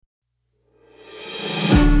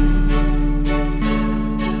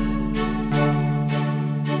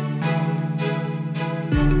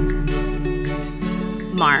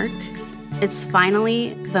It's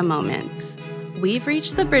finally the moment. We've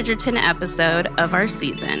reached the Bridgerton episode of our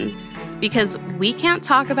season because we can't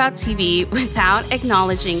talk about TV without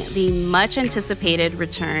acknowledging the much-anticipated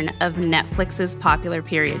return of Netflix's popular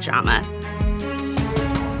period drama.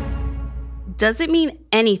 Does it mean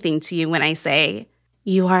anything to you when I say,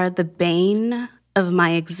 you are the bane of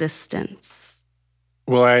my existence?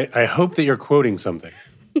 Well, I hope that you're quoting something.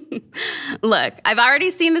 Look, I've already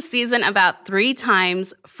seen the season about 3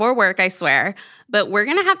 times for work, I swear, but we're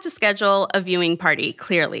going to have to schedule a viewing party,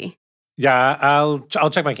 clearly. Yeah, I'll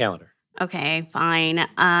check my calendar. Okay, fine.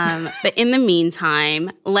 But in the meantime,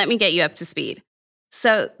 let me get you up to speed.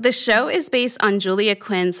 So the show is based on Julia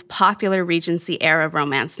Quinn's popular Regency-era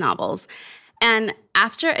romance novels. And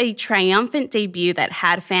after a triumphant debut that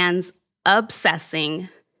had fans obsessing,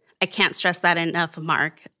 I can't stress that enough,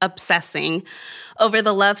 Mark, obsessing, over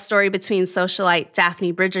the love story between socialite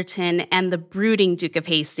Daphne Bridgerton and the brooding Duke of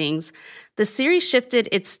Hastings, the series shifted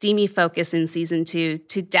its steamy focus in season 2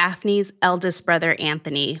 to Daphne's eldest brother,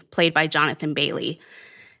 Anthony, played by Jonathan Bailey.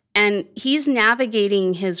 And he's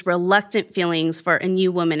navigating his reluctant feelings for a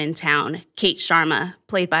new woman in town, Kate Sharma,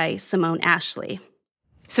 played by Simone Ashley.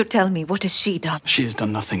 So tell me, what has she done? She has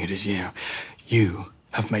done nothing, it is you. You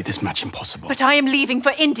have made this match impossible. But I am leaving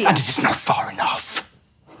for India. And it is not far enough.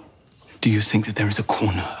 Do you think that there is a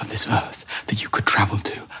corner of this earth that you could travel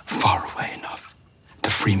to far away enough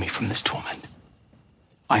to free me from this torment?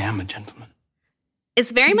 I am a gentleman.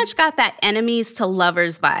 It's very much got that enemies to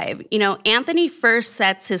lovers vibe. You know, Anthony first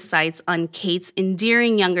sets his sights on Kate's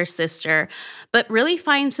endearing younger sister, but really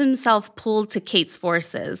finds himself pulled to Kate's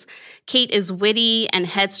forces. Kate is witty and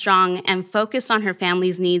headstrong and focused on her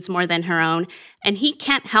family's needs more than her own, and he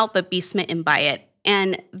can't help but be smitten by it.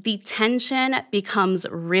 And the tension becomes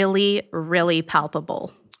really, really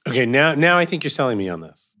palpable. Okay, now I think you're selling me on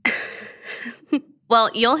this. Well,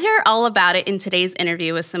 you'll hear all about it in today's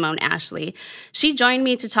interview with Simone Ashley. She joined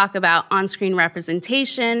me to talk about on-screen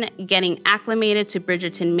representation, getting acclimated to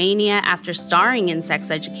Bridgerton mania after starring in Sex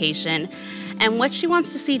Education, and what she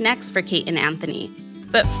wants to see next for Kate and Anthony.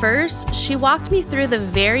 But first, she walked me through the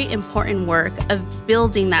very important work of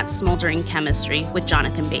building that smoldering chemistry with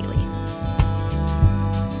Jonathan Bailey.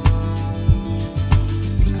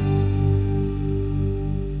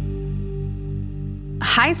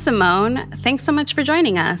 Hi, Simone. Thanks so much for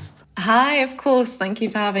joining us. Hi, of course. Thank you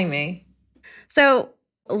for having me. So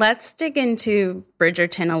let's dig into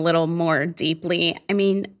Bridgerton a little more deeply. I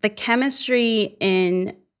mean, the chemistry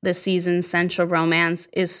in the season's central romance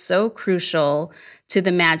is so crucial to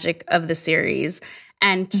the magic of the series.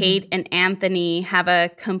 And Kate and Anthony have a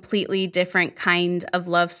completely different kind of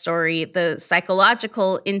love story. The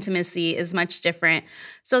psychological intimacy is much different.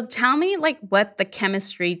 So tell me, like, what the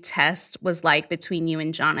chemistry test was like between you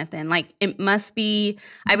and Jonathan. Like, it must be,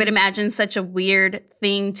 I would imagine, such a weird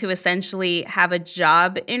thing to essentially have a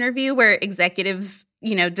job interview where executives,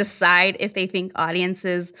 you know, decide if they think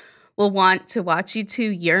audiences will want to watch you two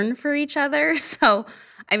yearn for each other. So,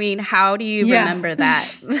 I mean, how do you remember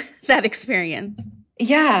that experience?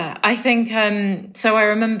 Yeah, I think, so I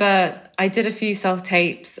remember I did a few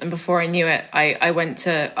self-tapes, and before I knew it, I went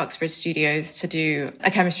to Uxbridge Studios to do a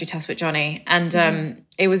chemistry test with Johnny. And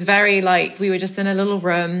it was very like, we were just in a little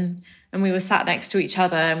room and we were sat next to each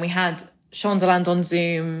other and we had Shondaland on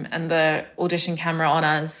Zoom and the audition camera on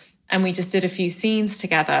us. And we just did a few scenes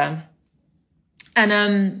together.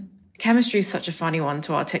 And chemistry is such a funny one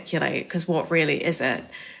to articulate because what really is it?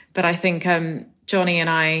 But I think Johnny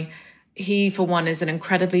and he, for one, is an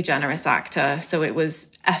incredibly generous actor, so it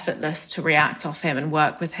was effortless to react off him and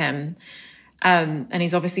work with him. And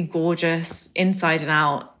he's obviously gorgeous inside and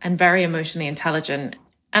out and very emotionally intelligent.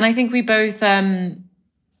 And I think we both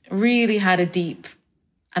really had a deep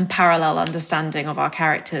and parallel understanding of our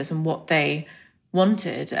characters and what they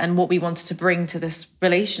wanted and what we wanted to bring to this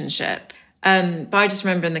relationship. But I just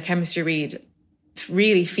remember in the chemistry read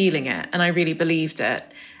really feeling it, and I really believed it.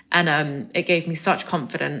 And it gave me such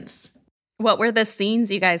confidence. What were the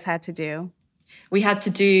scenes you guys had to do? We had to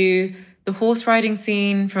do the horse riding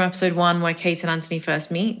scene from episode 1 where Kate and Anthony first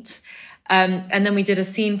meet. And then we did a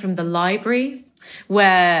scene from the library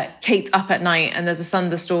where Kate's up at night and there's a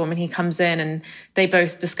thunderstorm and he comes in and they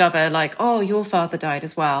both discover like, oh, your father died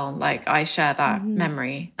as well. Like, I share that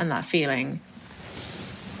memory and that feeling.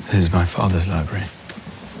 This is my father's library.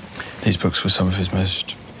 These books were some of his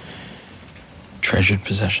most treasured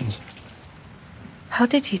possessions. How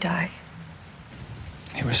did he die?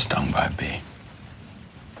 He was stung by a bee.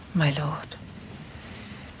 My lord.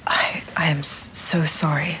 I am so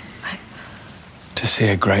sorry. To see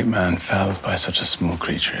a great man felled by such a small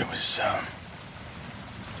creature, it was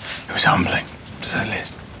humbling, to say the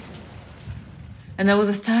least. And there was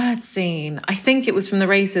a third scene. I think it was from the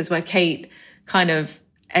races where Kate kind of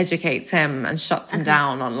educates him and shuts him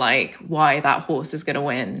down on like why that horse is going to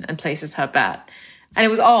win and places her bet. And it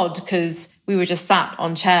was odd because we were just sat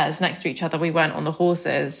on chairs next to each other. We weren't on the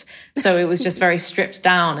horses. So it was just very stripped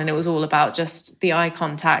down, and it was all about just the eye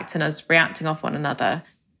contact and us reacting off one another.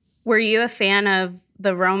 Were you a fan of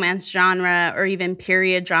the romance genre or even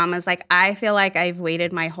period dramas? Like, I feel like I've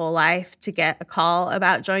waited my whole life to get a call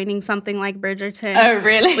about joining something like Bridgerton. Oh,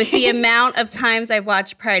 really? With the amount of times I've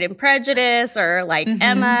watched Pride and Prejudice or like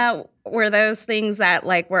Emma, were those things that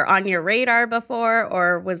like were on your radar before,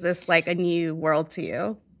 or was this like a new world to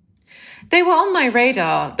you? They were on my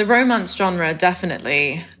radar. The romance genre,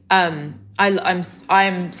 definitely. I'm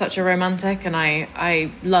such a romantic, and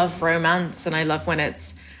I love romance, and I love when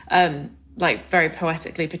it's like very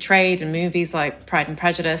poetically portrayed in movies like Pride and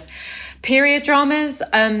Prejudice. Period dramas,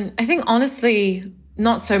 I think honestly,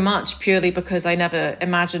 not so much, purely because I never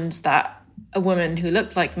imagined that a woman who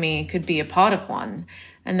looked like me could be a part of one.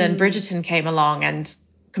 And then Bridgerton came along and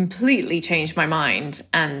completely changed my mind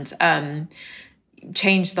and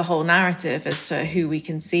changed the whole narrative as to who we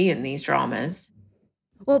can see in these dramas.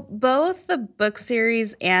 Well, both the book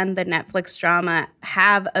series and the Netflix drama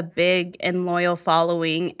have a big and loyal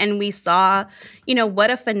following. And we saw, you know,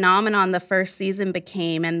 what a phenomenon the first season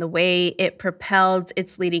became and the way it propelled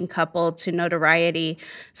its leading couple to notoriety.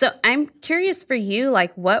 So I'm curious for you,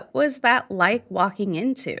 like, what was that like walking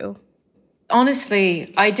into?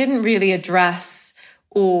 Honestly, I didn't really address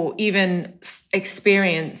or even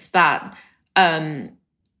experience that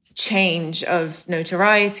change of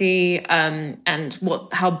notoriety and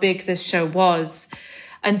how big this show was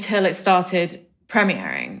until it started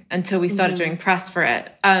premiering, until we started doing press for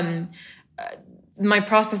it. My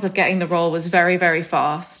process of getting the role was very, very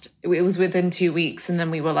fast. It was within 2 weeks, and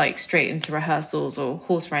then we were like straight into rehearsals or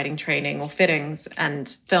horse riding training or fittings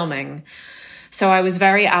and filming. So I was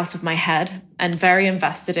very out of my head and very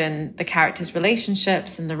invested in the characters'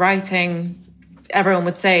 relationships and the writing. Everyone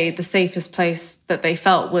would say the safest place that they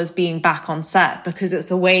felt was being back on set because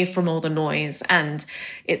it's away from all the noise and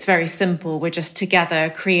it's very simple. We're just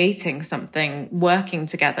together creating something, working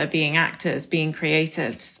together, being actors, being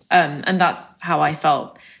creatives. And that's how I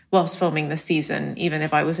felt whilst filming this season, even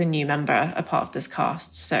if I was a new member, a part of this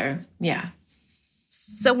cast. So, yeah.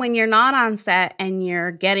 So when you're not on set and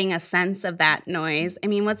you're getting a sense of that noise, I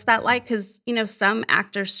mean, what's that like? Because, you know, some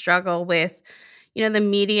actors struggle with, you know, the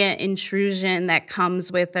media intrusion that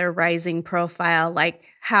comes with their rising profile. Like,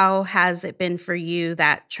 how has it been for you,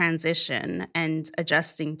 that transition and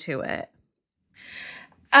adjusting to it?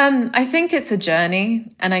 I think it's a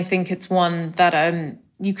journey, and I think it's one that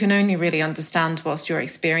you can only really understand whilst you're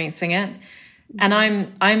experiencing it. And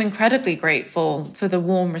I'm incredibly grateful for the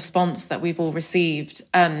warm response that we've all received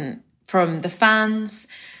from the fans,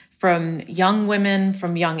 from young women,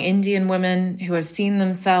 from young Indian women who have seen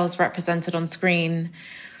themselves represented on screen.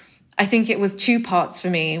 I think it was two parts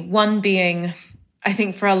for me. One being, I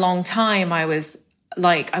think for a long time I was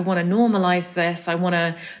like, I want to normalize this. I want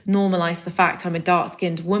to normalize the fact I'm a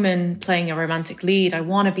dark-skinned woman playing a romantic lead. I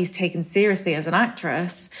want to be taken seriously as an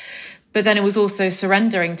actress. But then it was also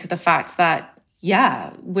surrendering to the fact that,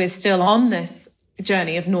 yeah, we're still on this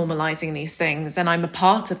journey of normalizing these things, and I'm a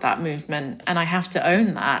part of that movement, and I have to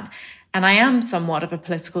own that. And I am somewhat of a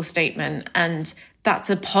political statement, and that's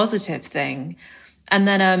a positive thing. And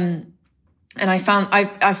then, and I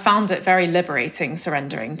found it very liberating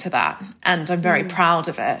surrendering to that, and I'm very proud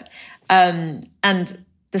of it. And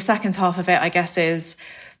the second half of it, I guess, is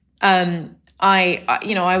I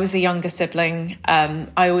was a younger sibling.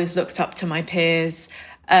 I always looked up to my peers.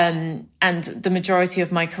 And the majority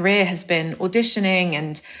of my career has been auditioning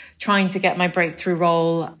and trying to get my breakthrough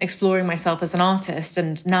role, exploring myself as an artist.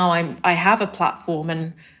 And now I have a platform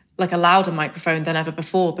and like a louder microphone than ever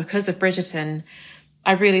before because of Bridgerton.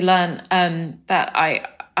 I really learned that I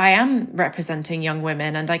am representing young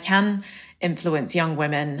women and I can influence young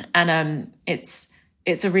women. And it's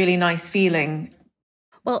a really nice feeling.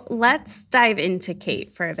 Well, let's dive into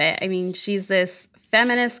Kate for a bit. I mean, she's this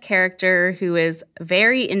feminist character who is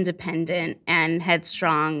very independent and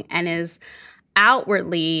headstrong and is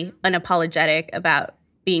outwardly unapologetic about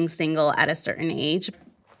being single at a certain age.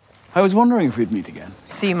 I was wondering if we'd meet again.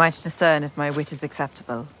 So you might discern if my wit is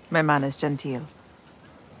acceptable, my manners genteel.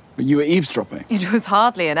 But you were eavesdropping. It was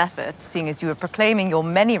hardly an effort, seeing as you were proclaiming your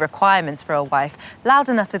many requirements for a wife, loud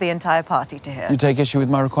enough for the entire party to hear. You take issue with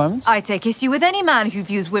my requirements? I take issue with any man who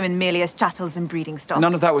views women merely as chattels and breeding stock.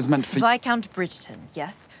 None of that was meant for... Viscount Bridgerton,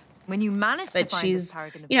 yes. When you manage to But find she's, this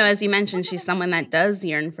paragon of as you mentioned, she's someone that does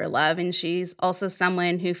yearn for love. And she's also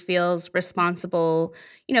someone who feels responsible,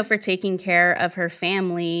 for taking care of her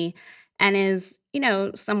family and is,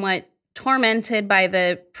 somewhat tormented by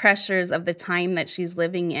the pressures of the time that she's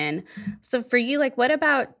living in. So for you, what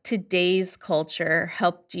about today's culture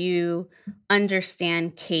helped you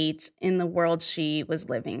understand Kate in the world she was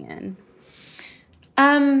living in?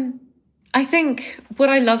 I think what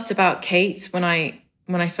I loved about Kate when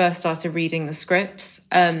I first started reading the scripts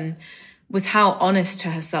was how honest to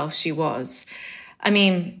herself she was. I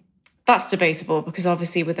mean, that's debatable because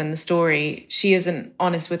obviously within the story, she isn't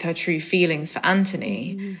honest with her true feelings for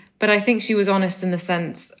Anthony. Mm-hmm. But I think she was honest in the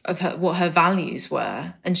sense of what her values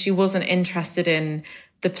were. And she wasn't interested in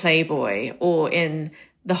the playboy or in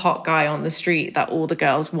the hot guy on the street that all the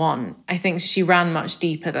girls want. I think she ran much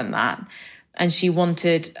deeper than that. And she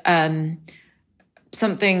wanted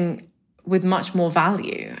something with much more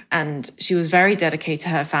value. And she was very dedicated to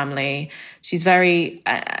her family. I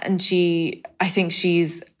think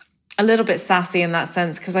she's a little bit sassy in that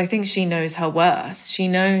sense because I think she knows her worth. She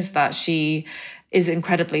knows that she is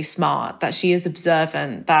incredibly smart, that she is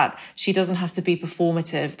observant, that she doesn't have to be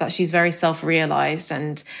performative, that she's very self-realized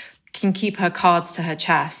and can keep her cards to her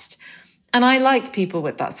chest. And I like people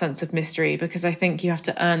with that sense of mystery because I think you have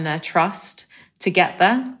to earn their trust to get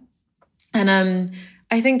there. And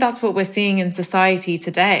I think that's what we're seeing in society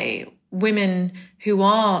today. Women who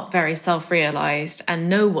are very self-realized and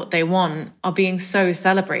know what they want are being so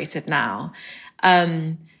celebrated now.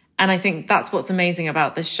 And I think that's what's amazing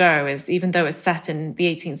about this show is even though it's set in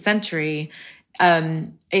the 18th century,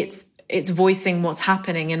 it's voicing what's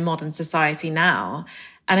happening in modern society now.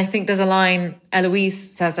 And I think there's a line,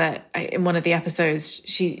 Eloise says it in one of the episodes.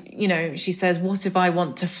 She says, what if I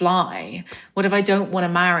want to fly? What if I don't want to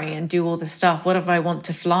marry and do all this stuff? What if I want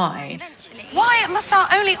to fly? Why must our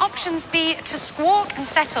only options be to squawk and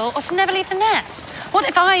settle or to never leave the nest? What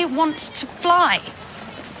if I want to fly?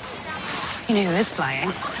 You know who is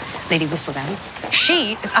flying? Lady Whistledown.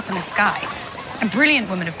 She is up in the sky. A brilliant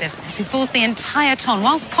woman of business who fools the entire town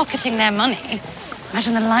whilst pocketing their money.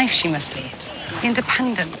 Imagine the life she must lead. The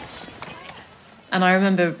independence. And I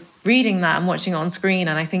remember reading that and watching it on screen,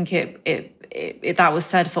 and I think that was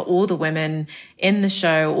said for all the women in the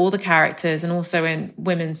show, all the characters, and also in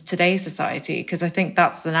women's today's society, because I think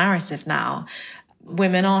that's the narrative now.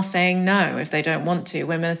 Women are saying no if they don't want to.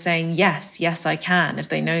 Women are saying yes, I can, if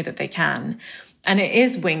they know that they can. And it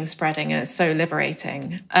is wing spreading and it's so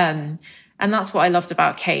liberating. And that's what I loved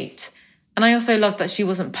about Kate. And I also loved that she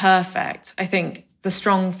wasn't perfect. I think the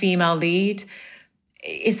strong female lead,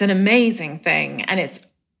 it's an amazing thing. And it's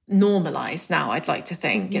normalized now, I'd like to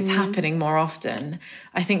think. Mm-hmm. It's happening more often.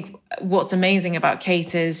 I think what's amazing about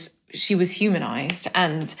Kate is she was humanized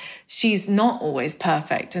and she's not always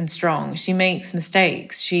perfect and strong. She makes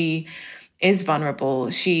mistakes. She is vulnerable.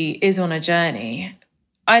 She is on a journey.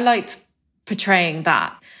 I liked portraying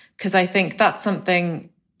that because I think that's something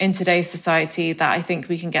in today's society that I think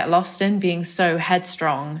we can get lost in, being so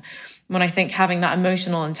headstrong, when I think having that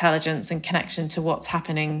emotional intelligence and connection to what's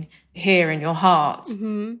happening here in your heart,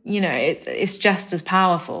 it's just as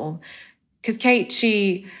powerful. Because Kate,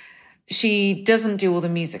 she doesn't do all the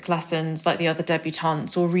music lessons like the other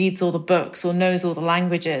debutantes or reads all the books or knows all the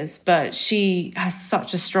languages, but she has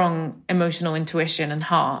such a strong emotional intuition and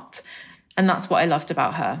heart. And that's what I loved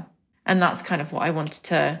about her. And that's kind of what I wanted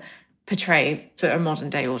to portray for a modern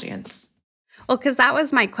day audience. Well, because that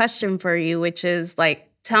was my question for you, which is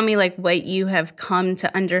tell me what you have come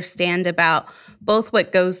to understand about both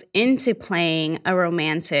what goes into playing a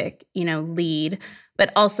romantic, lead,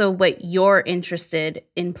 but also what you're interested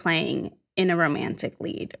in playing in a romantic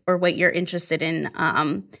lead, or what you're interested in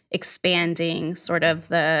expanding sort of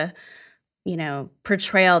the,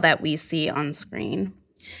 portrayal that we see on screen.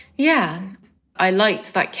 Yeah, I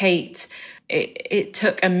liked that Kate, it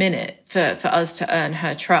took a minute for us to earn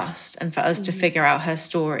her trust and for us to figure out her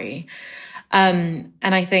story. And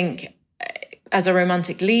I think as a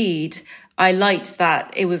romantic lead, I liked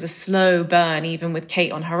that it was a slow burn, even with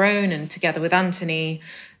Kate on her own and together with Anthony,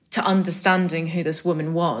 to understanding who this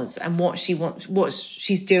woman was and what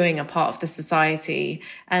she's doing a part of the society.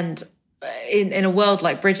 And in a world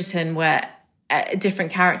like Bridgerton, where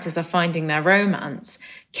different characters are finding their romance,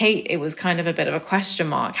 Kate, it was kind of a bit of a question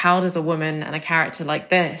mark. How does a woman and a character like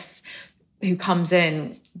this, who comes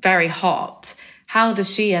in very hot, how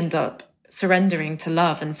does she end up surrendering to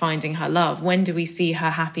love and finding her love? When do we see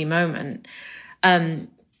her happy moment? And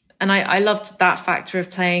I loved that factor of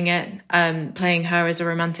playing her as a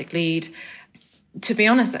romantic lead. To be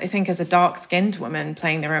honest, I think as a dark-skinned woman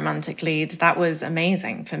playing the romantic lead, that was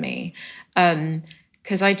amazing for me.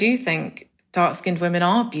 because I do think dark-skinned women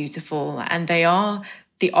are beautiful and they are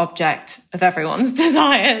the object of everyone's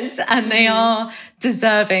desires, and they are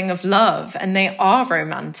deserving of love, and they are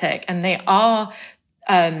romantic, and they are,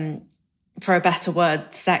 for a better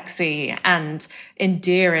word, sexy and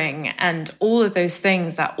endearing, and all of those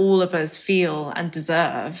things that all of us feel and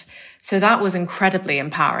deserve. So that was incredibly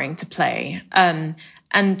empowering to play.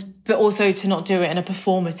 But also to not do it in a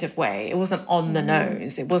performative way. It wasn't on the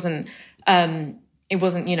nose. It wasn't,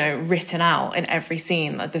 written out in every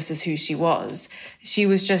scene that this is who she was. She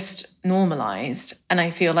was just normalized. And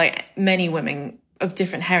I feel like many women of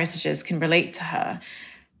different heritages can relate to her.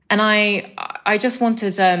 And I just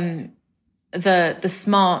wanted the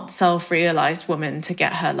smart, self-realized woman to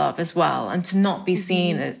get her love as well, and to not be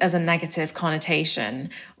seen as a negative connotation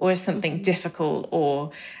or as something difficult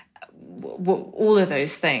or all of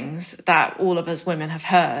those things that all of us women have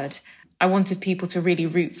heard. I wanted people to really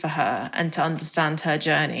root for her and to understand her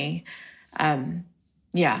journey. I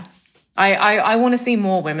want to see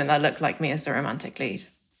more women that look like me as the romantic lead.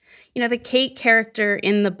 You know, the Kate character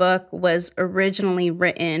in the book was originally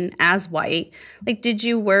written as white. Like, did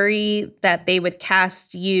you worry that they would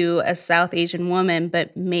cast you, a South Asian woman,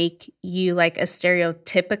 but make you like a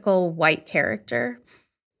stereotypical white character?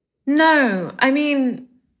 No, I mean,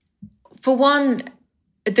 for one,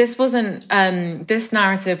 this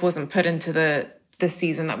narrative wasn't put into the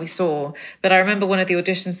season that we saw. But I remember one of the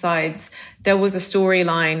audition sides, there was a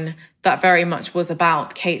storyline that very much was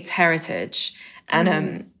about Kate's heritage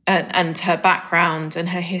and her background and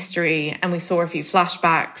her history. And we saw a few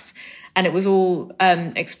flashbacks, and it was all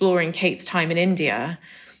exploring Kate's time in India.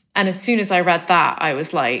 And as soon as I read that, I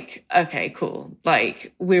was like, okay, cool.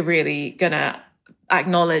 Like, we're really gonna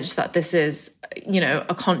acknowledge that this is,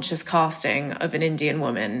 a conscious casting of an Indian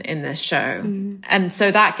woman in this show. And so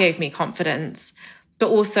that gave me confidence. But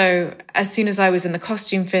also, as soon as I was in the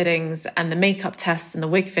costume fittings and the makeup tests and the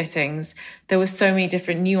wig fittings, there were so many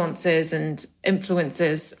different nuances and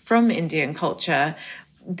influences from Indian culture,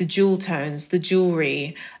 the jewel tones, the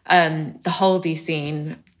jewelry, the haldi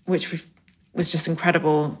scene, which was just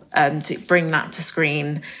incredible to bring that to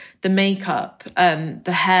screen, the makeup,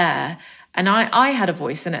 the hair. And I had a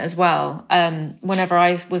voice in it as well. Whenever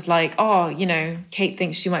I was like, Kate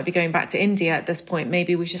thinks she might be going back to India at this point.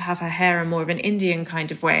 Maybe we should have her hair in more of an Indian kind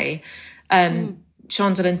of way.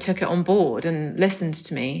 Shondaland took it on board and listened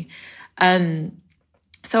to me.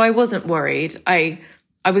 So I wasn't worried.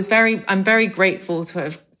 I'm very grateful to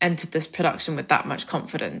have entered this production with that much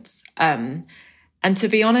confidence. And to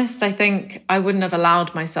be honest, I think I wouldn't have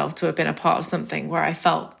allowed myself to have been a part of something where I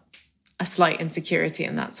felt a slight insecurity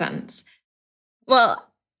in that sense. Well,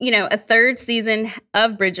 a third season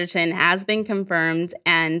of Bridgerton has been confirmed,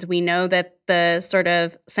 and we know that the sort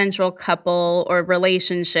of central couple or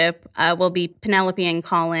relationship will be Penelope and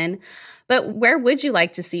Colin. But where would you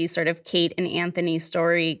like to see sort of Kate and Anthony's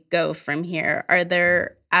story go from here? Are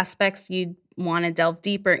there aspects you'd want to delve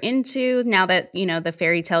deeper into now that, the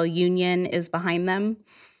fairy tale union is behind them?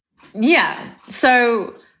 Yeah.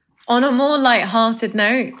 So on a more lighthearted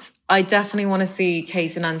note, I definitely want to see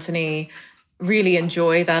Kate and Anthony really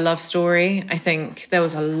enjoy their love story. I think there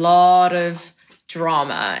was a lot of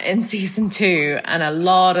drama in season 2 and a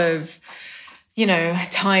lot of,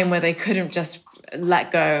 time where they couldn't just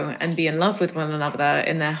let go and be in love with one another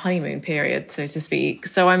in their honeymoon period, so to speak.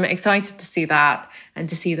 So I'm excited to see that and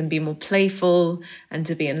to see them be more playful and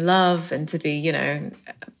to be in love and to be,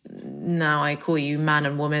 now I call you man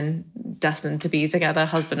and woman, destined to be together,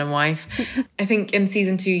 husband and wife. I think in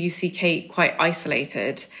season 2, you see Kate quite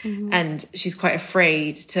isolated and she's quite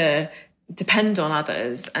afraid to depend on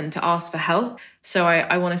others and to ask for help. So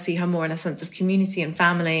I want to see her more in a sense of community and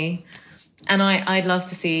family. And I'd love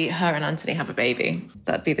to see her and Anthony have a baby.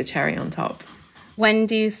 That'd be the cherry on top. When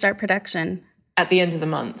do you start production? At the end of the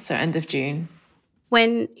month, so end of June.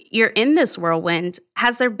 When you're in this whirlwind,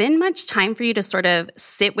 has there been much time for you to sort of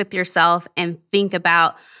sit with yourself and think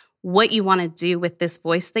about what you want to do with this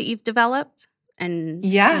voice that you've developed? And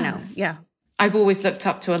I've always looked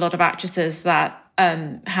up to a lot of actresses that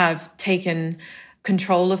have taken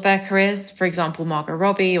control of their careers. For example, Margot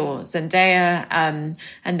Robbie or Zendaya,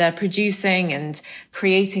 and they're producing and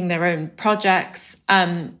creating their own projects.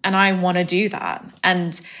 And I want to do that.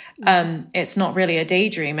 And it's not really a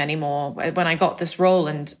daydream anymore. When I got this role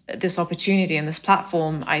and this opportunity and this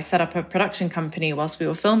platform, I set up a production company whilst we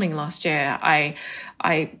were filming last year. I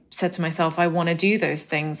said to myself, I want to do those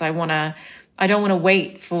things. I don't want to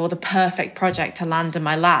wait for the perfect project to land in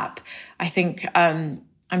my lap. I think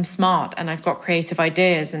I'm smart and I've got creative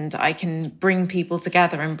ideas and I can bring people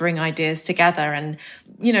together and bring ideas together, and,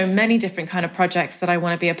 you know, many different kind of projects that I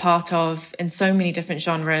want to be a part of in so many different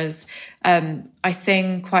genres. I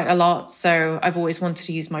sing quite a lot, so I've always wanted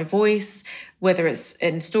to use my voice, whether it's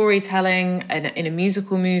in storytelling, in a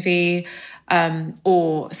musical movie,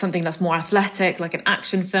 or something that's more athletic, like an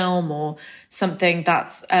action film, or something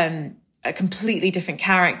that's a completely different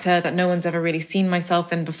character that no one's ever really seen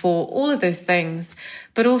myself in before, all of those things.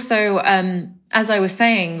 But also, as I was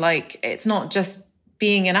saying, like, it's not just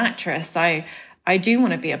being an actress. I do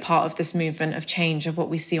want to be a part of this movement of change of what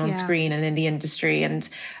we see on screen and in the industry. And,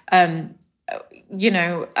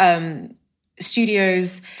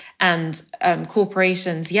 studios and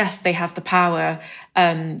corporations, yes, they have the power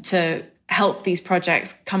to help these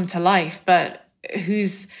projects come to life, but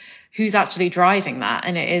who's actually driving that?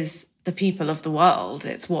 And it is the people of the world.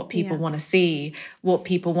 It's what people want to see, what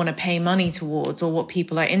people want to pay money towards, or what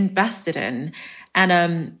people are invested in.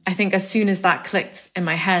 And I think as soon as that clicked in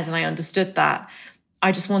my head and I understood that,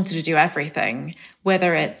 I just wanted to do everything,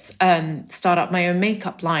 whether it's start up my own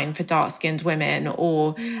makeup line for dark-skinned women,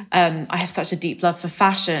 or I have such a deep love for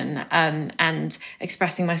fashion and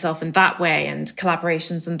expressing myself in that way, and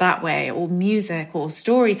collaborations in that way, or music or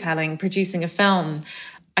storytelling, producing a film.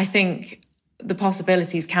 I think the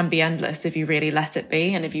possibilities can be endless if you really let it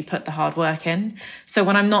be and if you put the hard work in. So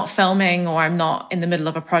when I'm not filming or I'm not in the middle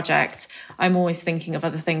of a project, I'm always thinking of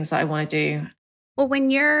other things that I want to do. Well,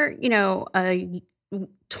 when you're, you know, a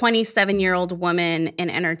 27-year-old woman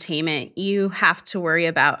in entertainment, you have to worry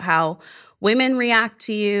about how women react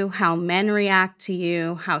to you, how men react to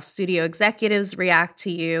you, how studio executives react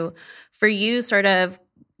to you. For you sort of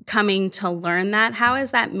coming to learn that, how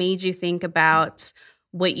has that made you think about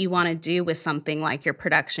what you want to do with something like your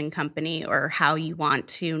production company, or how you want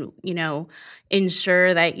to, you know,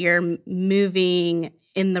 ensure that you're moving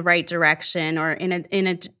in the right direction, or in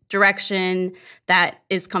a direction that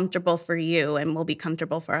is comfortable for you and will be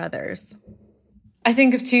comfortable for others? I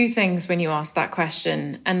think of two things when you ask that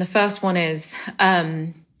question. And the first one is,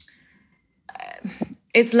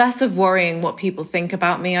 it's less of worrying what people think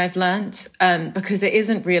about me, I've learned, because it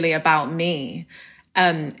isn't really about me.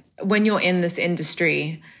 When you're in this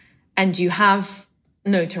industry and you have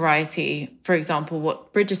notoriety, for example,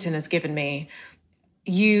 what Bridgerton has given me,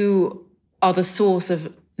 you are the source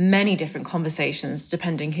of many different conversations,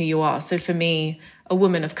 depending who you are. So for me, a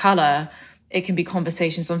woman of color, it can be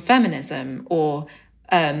conversations on feminism, or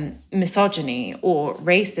misogyny, or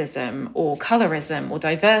racism, or colorism, or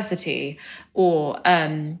diversity, or,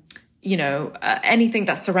 anything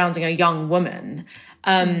that's surrounding a young woman.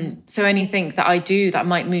 So anything that I do that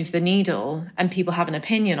might move the needle and people have an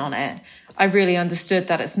opinion on it, I really understood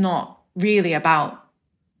that it's not really about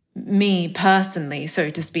me personally, so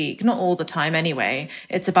to speak, not all the time anyway.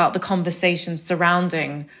 It's about the conversations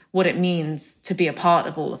surrounding what it means to be a part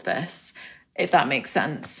of all of this, if that makes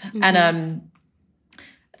sense. Mm-hmm. And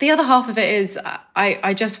the other half of it is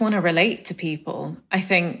I just want to relate to people. I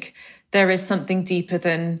think there is something deeper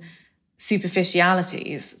than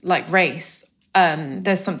superficialities like race.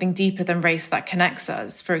 There's something deeper than race that connects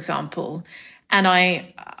us, for example. And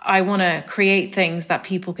I want to create things that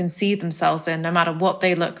people can see themselves in, no matter what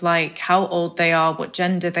they look like, how old they are, what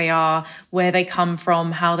gender they are, where they come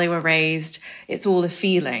from, how they were raised. It's all a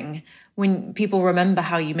feeling. When people remember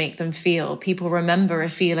how you make them feel, people remember a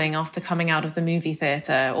feeling after coming out of the movie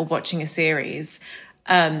theater or watching a series.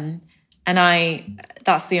 And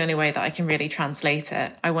that's the only way that I can really translate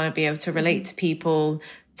it. I want to be able to relate to people,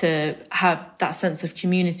 to have that sense of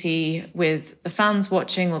community with the fans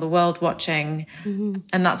watching or the world watching. Mm-hmm.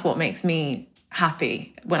 And that's what makes me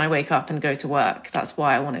happy when I wake up and go to work. That's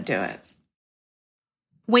why I want to do it.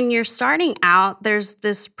 When you're starting out, there's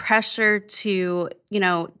this pressure to,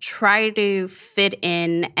 try to fit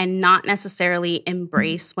in and not necessarily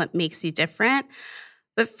embrace what makes you different.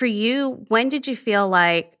 But for you, when did you feel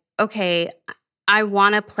like, okay, I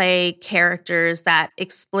want to play characters that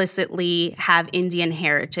explicitly have Indian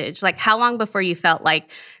heritage? Like, how long before you felt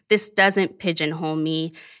like this doesn't pigeonhole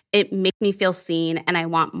me, it makes me feel seen and I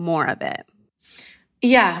want more of it?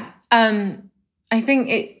 Yeah. I think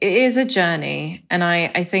it is a journey. And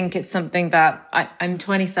I think it's something that I'm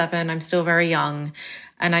 27, I'm still very young.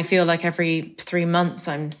 And I feel like every 3 months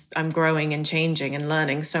I'm growing and changing and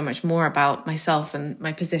learning so much more about myself and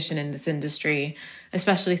my position in this industry,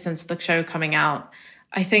 especially since the show coming out.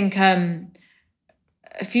 I think a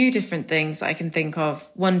few different things I can think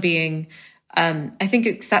of. One being, I think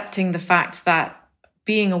accepting the fact that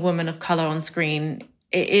being a woman of color on screen,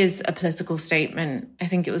 it is a political statement. I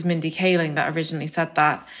think it was Mindy Kaling that originally said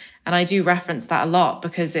that. And I do reference that a lot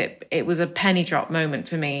because it was a penny drop moment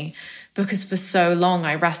for me. Because for so long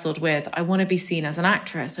I wrestled with, I want to be seen as an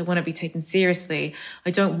actress. I want to be taken seriously.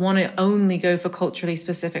 I don't want to only go for culturally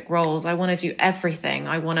specific roles. I want to do everything.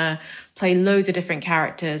 I want to play loads of different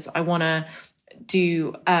characters. I want to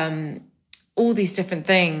do all these different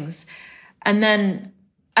things. And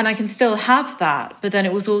I can still have that. But then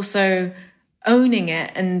it was also owning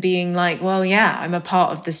it and being like, well, yeah, I'm a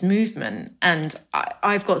part of this movement. And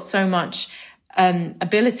I've got so much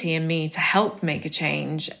ability in me to help make a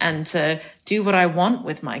change and to do what I want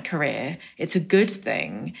with my career. It's a good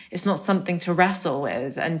thing. It's not something to wrestle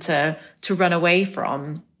with and to run away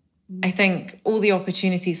from. I think all the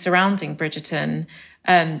opportunities surrounding Bridgerton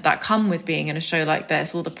that come with being in a show like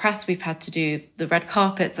this, all the press we've had to do, the red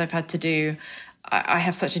carpets I've had to do, I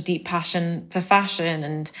have such a deep passion for fashion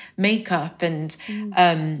and makeup, and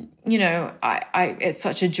it's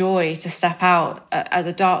such a joy to step out as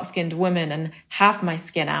a dark-skinned woman and have my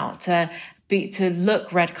skin out, to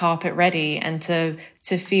look red carpet ready, and to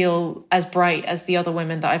feel as bright as the other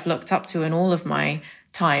women that I've looked up to in all of my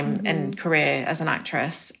time and career as an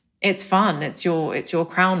actress. It's fun. It's your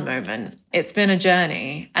crown moment. It's been a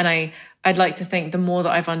journey, and I'd like to think the more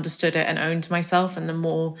that I've understood it and owned myself, and the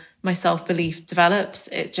more my self-belief develops,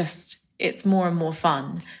 it's more and more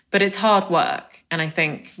fun. But it's hard work. And I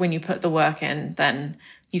think when you put the work in, then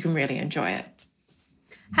you can really enjoy it.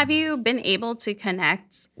 Have you been able to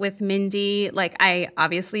connect with Mindy? Like, I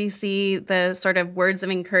obviously see the sort of words of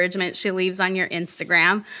encouragement she leaves on your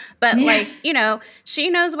Instagram, but she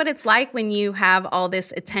knows what it's like when you have all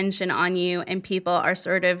this attention on you and people are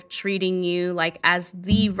sort of treating you like as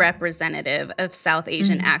the representative of South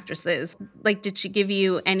Asian actresses. Like, did she give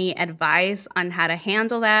you any advice on how to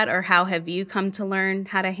handle that, or how have you come to learn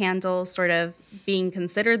how to handle sort of being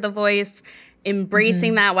considered the voice,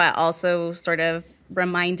 embracing that while also sort of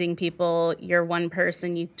reminding people you're one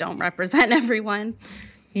person, you don't represent everyone?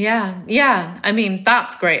 Yeah. I mean,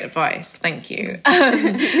 that's great advice. Thank you.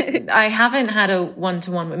 I haven't had a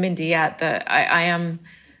one-to-one with Mindy yet. That I am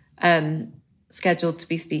scheduled to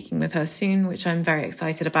be speaking with her soon, which I'm very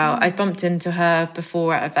excited about. I've bumped into her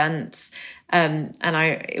before at events,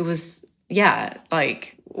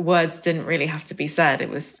 words didn't really have to be said. It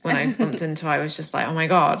was when I bumped into her, I was just like, oh my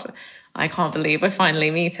God, I can't believe we're finally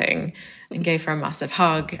meeting, and gave her a massive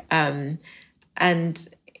hug.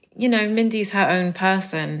 Mindy's her own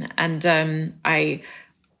person. And I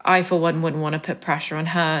for one, wouldn't want to put pressure on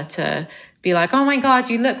her to be like, oh my God,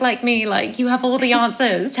 you look like me. Like, you have all the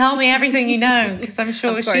answers. Tell me everything you know. Because I'm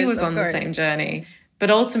sure she was on the same journey. But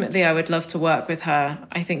ultimately, I would love to work with her.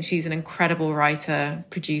 I think she's an incredible writer,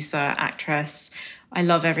 producer, actress. I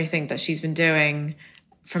love everything that she's been doing,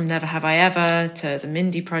 from Never Have I Ever to the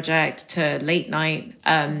Mindy Project to Late Night.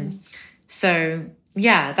 So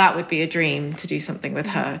yeah, that would be a dream, to do something with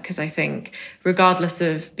her, because I think regardless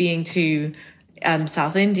of being two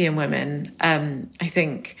South Indian women, I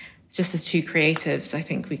think just as two creatives, I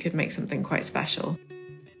think we could make something quite special.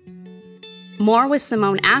 More with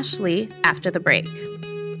Simone Ashley after the break.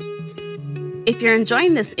 If you're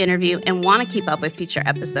enjoying this interview and want to keep up with future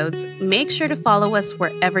episodes, make sure to follow us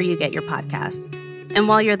wherever you get your podcasts. And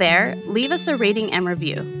while you're there, leave us a rating and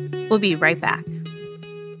review. We'll be right back.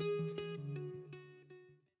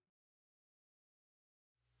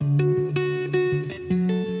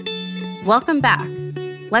 Welcome back.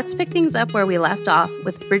 Let's pick things up where we left off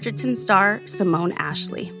with Bridgerton star Simone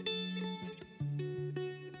Ashley.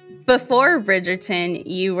 Before Bridgerton,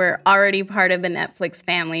 you were already part of the Netflix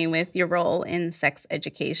family with your role in Sex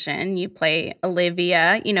Education. You play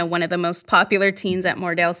Olivia, one of the most popular teens at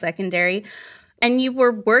Moordale Secondary. And you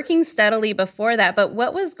were working steadily before that. But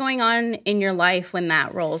what was going on in your life when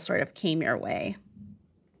that role sort of came your way?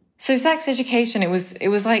 So Sex Education, it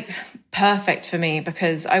was like perfect for me,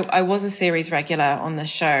 because I was a series regular on the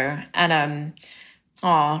show, and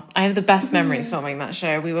I have the best memories filming that show.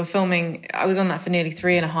 I was on that for nearly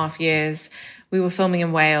 3.5 years. We were filming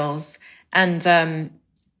in Wales, and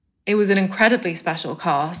it was an incredibly special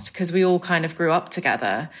cast because we all kind of grew up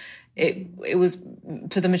together. It was,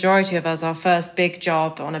 for the majority of us, our first big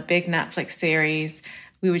job on a big Netflix series.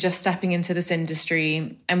 We were just stepping into this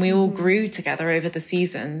industry, and we all grew together over the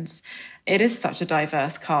seasons. It is such a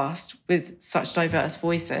diverse cast with such diverse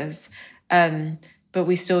voices, but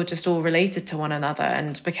we still just all related to one another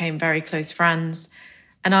and became very close friends.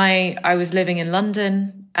 And I was living in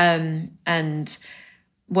London and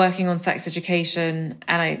working on Sex Education,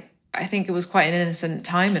 and I think it was quite an innocent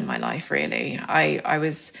time in my life, really. I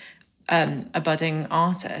was a budding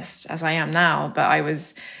artist, as I am now, but I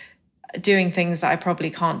was doing things that I probably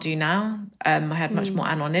can't do now. I had much more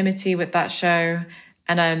anonymity with that show.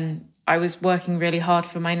 And I was working really hard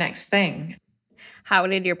for my next thing. How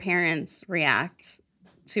did your parents react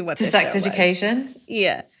to what to the sex show was? education?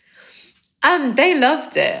 Yeah. They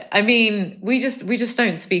loved it. I mean, we just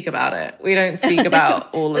don't speak about it. We don't speak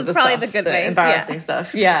about all of the probably stuff, the good the way. embarrassing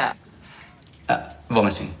stuff. Yeah.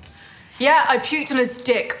 Vomiting. Yeah, I puked on his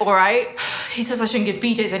dick, all right? He says I shouldn't give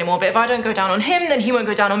BJs anymore, but if I don't go down on him, then he won't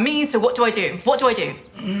go down on me, so what do I do? What do I do?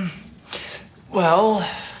 Well,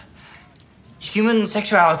 human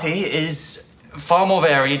sexuality is far more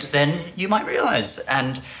varied than you might realize,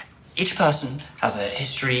 and each person has a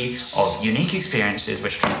history of unique experiences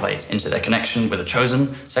which translates into their connection with a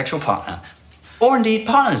chosen sexual partner, or indeed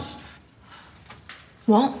partners.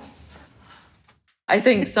 What? I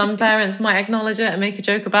think some parents might acknowledge it and make a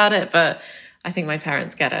joke about it, but I think my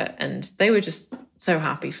parents get it. And they were just so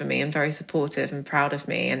happy for me and very supportive and proud of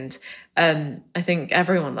me. And I think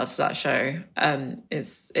everyone loves that show.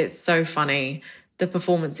 It's so funny. The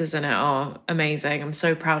performances in it are amazing. I'm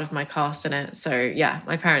so proud of my cast in it. So yeah,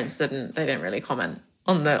 my parents didn't really comment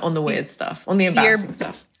on the weird stuff, on the embarrassing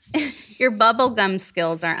stuff. Your bubblegum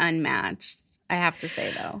skills are unmatched, I have to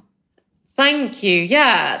say, though. Thank you.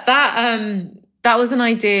 Yeah, that was an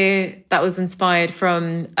idea that was inspired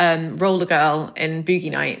from Roller Girl in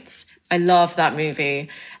Boogie Nights. I love that movie.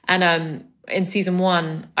 And in season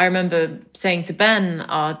 1, I remember saying to Ben,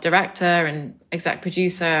 our director and exec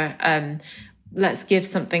producer, let's give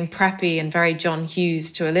something preppy and very John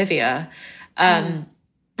Hughes to Olivia. And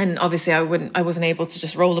obviously I wasn't able to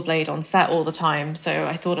just rollerblade on set all the time. So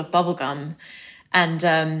I thought of bubblegum. And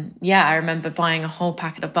I remember buying a whole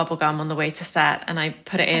packet of bubble gum on the way to set, and I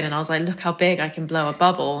put it in and I was like, look how big I can blow a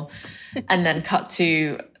bubble. And then cut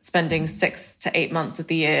to spending 6 to 8 months of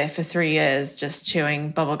the year for 3 years just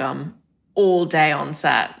chewing bubble gum all day on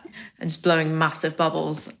set and just blowing massive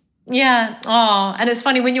bubbles. Yeah. Oh, and it's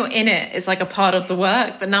funny when you're in it, it's like a part of the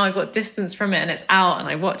work, but now I've got distance from it and it's out and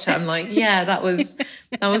I watch it. I'm like, yeah, that was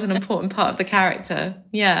an important part of the character.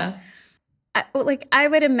 Yeah. I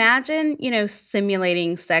would imagine,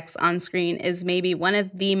 simulating sex on screen is maybe one of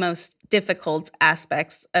the most difficult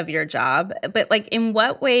aspects of your job. But in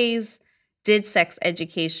what ways did sex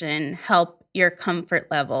education help your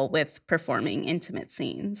comfort level with performing intimate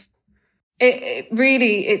scenes? It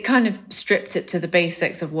really kind of stripped it to the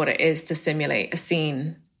basics of what it is to simulate a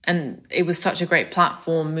scene. And it was such a great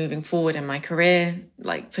platform moving forward in my career,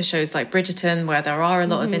 for shows like Bridgerton, where there are a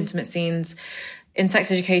lot of intimate scenes. In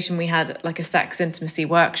sex education, we had a sex intimacy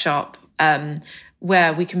workshop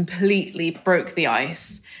where we completely broke the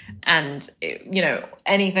ice. And,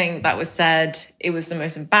 anything that was said, it was the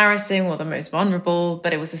most embarrassing or the most vulnerable,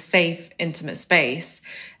 but it was a safe, intimate space.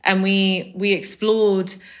 And we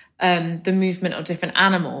explored the movement of different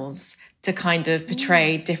animals to kind of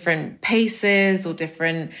portray different paces or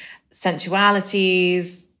different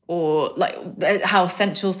sensualities, or how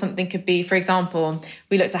sensual something could be. For example,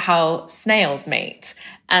 we looked at how snails mate.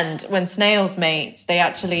 And when snails mate, they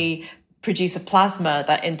actually produce a plasma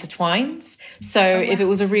that intertwines. So if it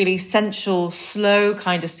was a really sensual, slow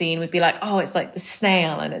kind of scene, we'd be like, oh, it's like the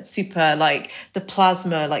snail and it's super the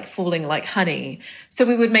plasma falling like honey. So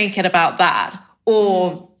we would make it about that.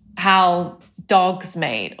 Or how dogs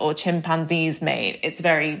mate or chimpanzees mate. It's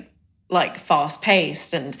very fast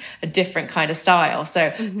paced and a different kind of style.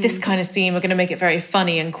 So this kind of scene, we're going to make it very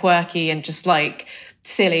funny and quirky and just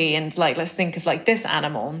silly and let's think of this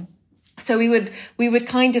animal. So we would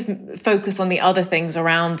kind of focus on the other things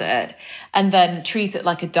around it and then treat it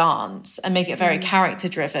like a dance and make it very character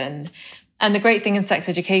driven. And the great thing in sex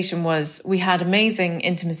education was we had amazing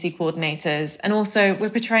intimacy coordinators, and also we're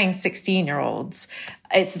portraying 16-year-olds.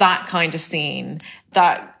 It's that kind of scene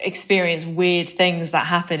that experience weird things that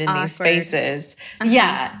happen in these spaces.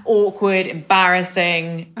 Yeah, awkward,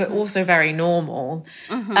 embarrassing, but also very normal.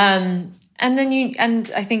 And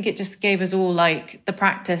I think it just gave us all the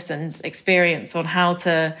practice and experience on how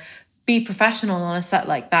to be professional on a set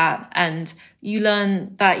like that. And you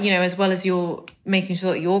learn that, as well as you're making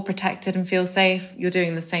sure that you're protected and feel safe, you're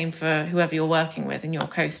doing the same for whoever you're working with and your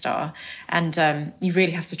co-star. And you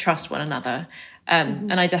really have to trust one another.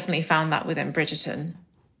 And I definitely found that within Bridgerton.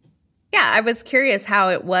 Yeah, I was curious how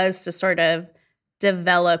it was to sort of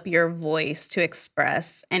develop your voice to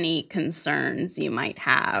express any concerns you might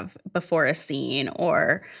have before a scene,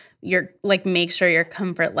 or make sure your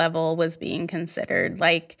comfort level was being considered.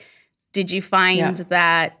 Did you find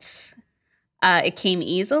that it came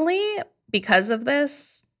easily because of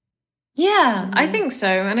this? Yeah, I think so.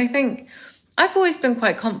 And I think I've always been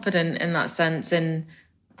quite confident in that sense, in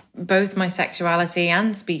both my sexuality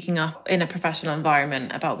and speaking up in a professional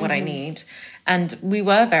environment about what I need. And we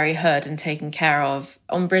were very heard and taken care of.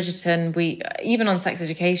 On Bridgerton, even on Sex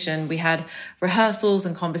Education, we had rehearsals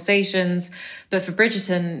and conversations. But for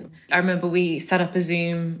Bridgerton, I remember we set up a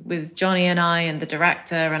Zoom with Johnny and I and the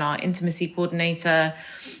director and our intimacy coordinator.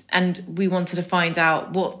 And we wanted to find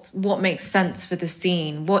out what makes sense for the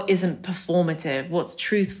scene, what isn't performative, what's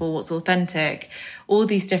truthful, what's authentic, all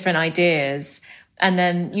these different ideas. And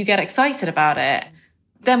then you get excited about it.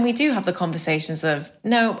 Then we do have the conversations of,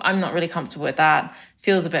 no, I'm not really comfortable with that.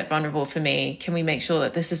 Feels a bit vulnerable for me. Can we make sure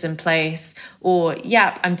that this is in place? Or,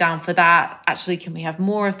 yep, I'm down for that. Actually, can we have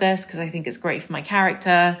more of this? Because I think it's great for my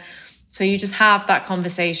character. So you just have that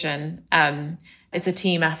conversation. It's a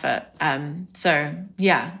team effort. So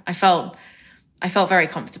yeah, I felt very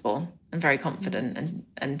comfortable and very confident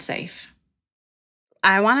and safe.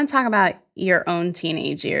 I want to talk about your own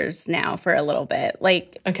teenage years now for a little bit.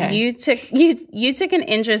 Like, okay. you took an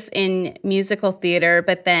interest in musical theater,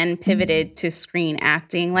 but then pivoted to screen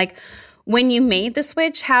acting. Like, when you made the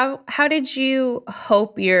switch, how did you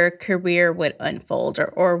hope your career would unfold,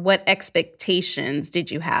 or what expectations did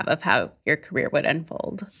you have of how your career would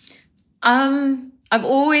unfold? I've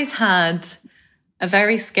always had a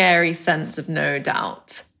very scary sense of no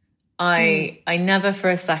doubt. I never for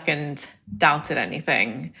a second doubted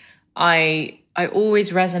anything. I always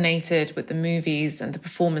resonated with the movies and the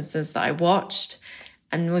performances that I watched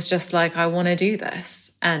and was just like, I want to do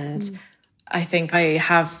this. And I think I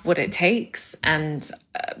have what it takes. And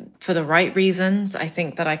for the right reasons, I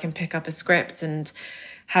think that I can pick up a script and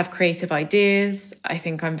have creative ideas. I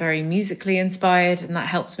think I'm very musically inspired and that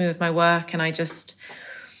helps me with my work. And I just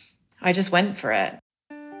went for it.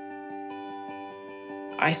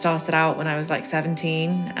 I started out when I was like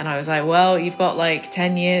 17 and I was like, well, you've got like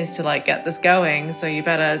 10 years to like get this going. So you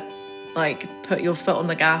better like put your foot on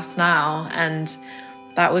the gas now. And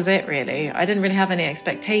that was it really. I didn't really have any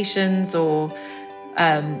expectations or,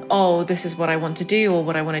 this is what I want to do or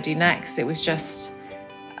what I want to do next. It was just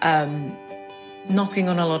knocking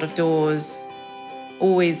on a lot of doors,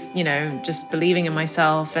 always, just believing in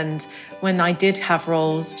myself. And when I did have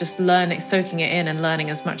roles, just soaking it in and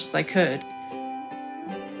learning as much as I could.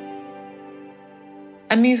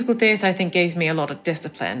 And musical theatre, I think, gave me a lot of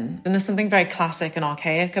discipline. And there's something very classic and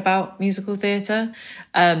archaic about musical theatre.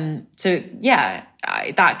 That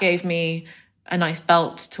gave me a nice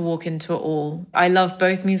belt to walk into it all. I love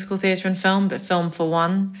both musical theatre and film, but film for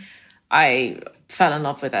one, I fell in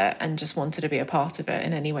love with it and just wanted to be a part of it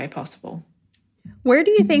in any way possible. Where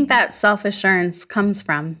do you think that self-assurance comes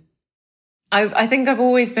from? I think I've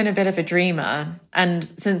always been a bit of a dreamer. And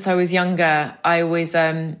since I was younger, I always...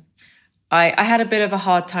 I had a bit of a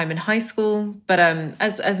hard time in high school, but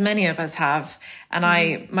as many of us have. And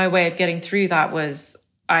my way of getting through that was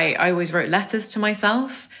I always wrote letters to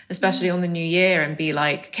myself, especially on the new year, and be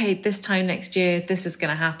like, okay, this time next year, this is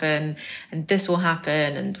going to happen and this will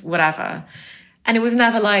happen and whatever. And it was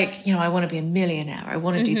never like, I want to be a millionaire. I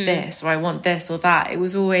want to do this or I want this or that. It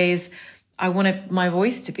was always, I wanted my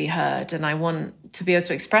voice to be heard and I want to be able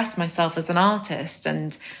to express myself as an artist.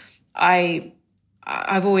 And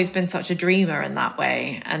I've always been such a dreamer in that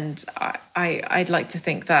way. And I'd like to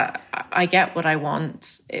think that I get what I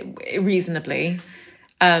want reasonably.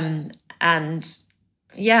 I've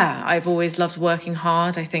always loved working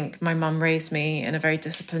hard. I think my mum raised me in a very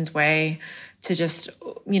disciplined way to just,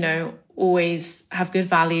 always have good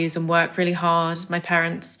values and work really hard. My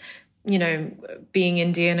parents, being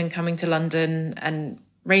Indian and coming to London and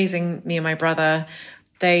raising me and my brother,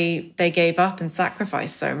 they gave up and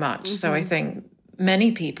sacrificed so much. So I think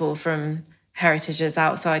many people from heritages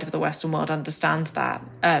outside of the Western world understand that,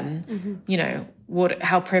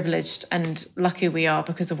 how privileged and lucky we are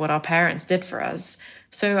because of what our parents did for us.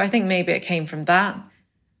 So I think maybe it came from that.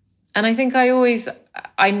 And I think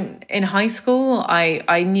in high school,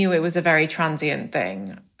 I knew it was a very transient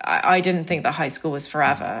thing. I didn't think that high school was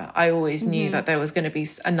forever. I always knew that there was going to be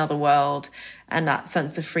another world and that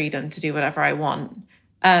sense of freedom to do whatever I want.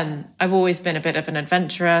 I've always been a bit of an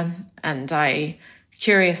adventurer and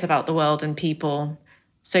curious about the world and people.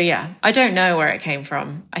 So yeah, I don't know where it came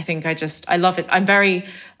from. I think I love it. I'm very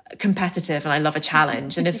competitive and I love a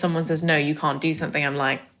challenge. And if someone says, no, you can't do something, I'm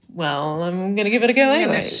like, well, I'm going to give it a go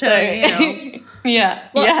anyway. Yeah.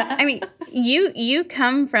 Well, yeah. I mean, you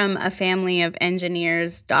come from a family of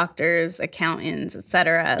engineers, doctors, accountants,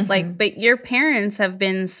 etc. But your parents have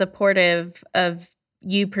been supportive of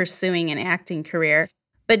you pursuing an acting career.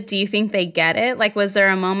 But do you think they get it? Like, was there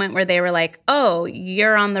a moment where they were like, oh,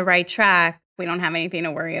 you're on the right track. We don't have anything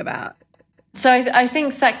to worry about? So I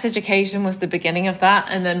think Sex Education was the beginning of that.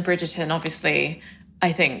 And then Bridgerton, obviously,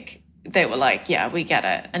 I think they were like, yeah, we get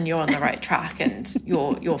it, and you're on the right track, and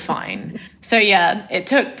you're fine. So yeah, it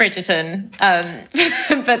took Bridgerton,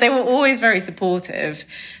 but they were always very supportive.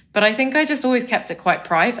 But I think I just always kept it quite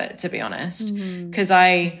private, to be honest, because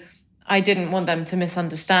I didn't want them to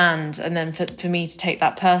misunderstand, and then for me to take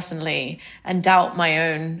that personally and doubt my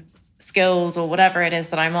own skills or whatever it is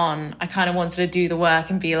that I'm on. I kind of wanted to do the work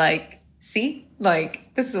and be like, see,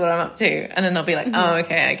 like, this is what I'm up to. And then they'll be like, oh,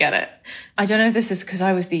 okay, I get it. I don't know if this is because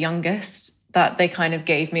I was the youngest that they kind of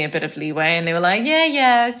gave me a bit of leeway, and they were like,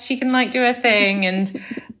 yeah, she can like do her thing. And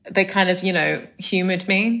they kind of, humored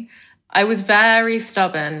me. I was very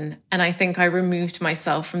stubborn, and I think I removed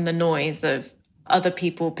myself from the noise of other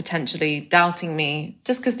people potentially doubting me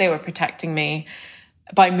just because they were protecting me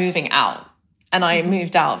by moving out. And I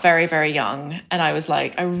moved out very, very young. And I was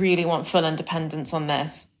like, I really want full independence on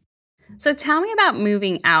this. So tell me about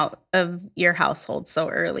moving out of your household so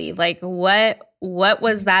early. Like, what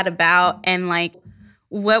was that about? And like,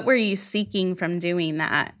 what were you seeking from doing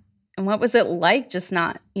that? And what was it like just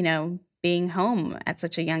not, being home at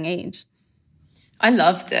such a young age? I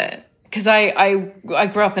loved it because I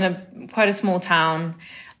grew up in quite a small town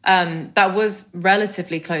that was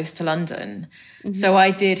relatively close to London. Mm-hmm. So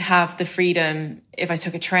I did have the freedom, if I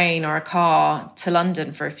took a train or a car to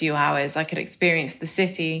London for a few hours, I could experience the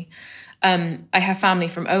city. I have family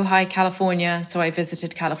from Ojai, California, so I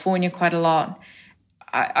visited California quite a lot.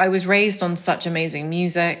 I was raised on such amazing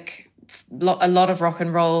music, a lot of rock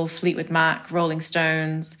and roll, Fleetwood Mac, Rolling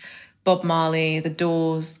Stones, Bob Marley, The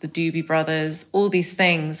Doors, the Doobie Brothers, all these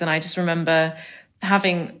things. And I just remember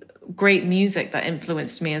having great music that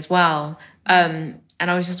influenced me as well. And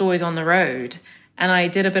I was just always on the road. And I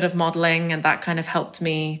did a bit of modeling, and that kind of helped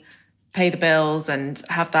me pay the bills and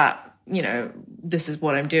have that, this is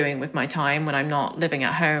what I'm doing with my time when I'm not living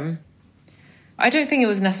at home. I don't think it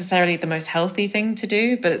was necessarily the most healthy thing to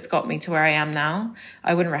do, but it's got me to where I am now.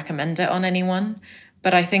 I wouldn't recommend it on anyone.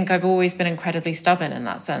 But I think I've always been incredibly stubborn in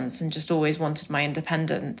that sense and just always wanted my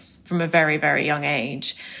independence from a very, very young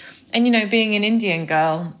age. And, being an Indian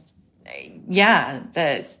girl, yeah,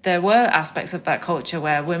 there were aspects of that culture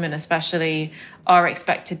where women especially are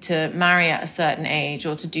expected to marry at a certain age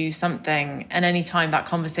or to do something. And any time that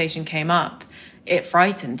conversation came up, it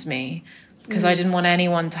frightened me because I didn't want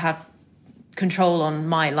anyone to have control on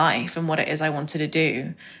my life and what it is I wanted to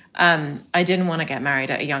do. I didn't want to get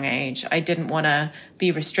married at a young age. I didn't want to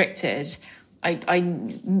be restricted. I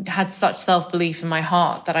had such self-belief in my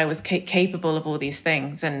heart that I was capable of all these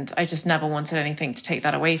things, and I just never wanted anything to take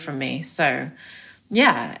that away from me. So,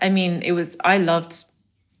 yeah, I loved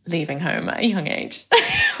leaving home at a young age, which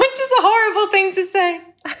is a horrible thing to say.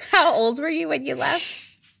 How old were you when you left?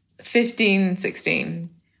 15, 16.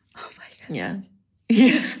 Oh my God. Yeah.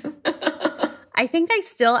 Yeah. I think I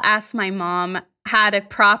still ask my mom how to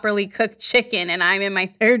properly cook chicken, and I'm in my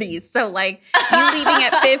 30s. So like you leaving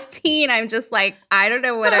at 15, I'm just like, I don't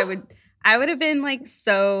know what I would have been like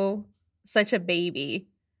such a baby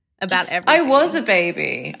about everything. I was a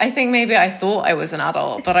baby. I think maybe I thought I was an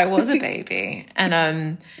adult, but I was a baby. And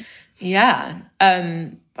I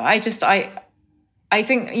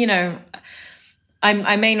think,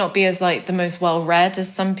 I may not be as like the most well-read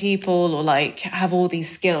as some people, or like have all these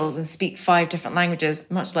skills and speak 5 different languages,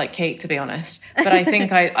 much like Kate, to be honest. But I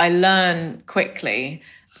think I learn quickly.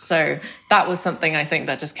 So that was something I think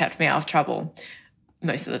that just kept me out of trouble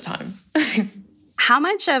most of the time. How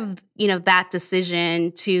much of, that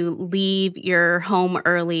decision to leave your home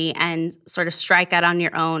early and sort of strike out on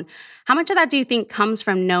your own, how much of that do you think comes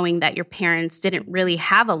from knowing that your parents didn't really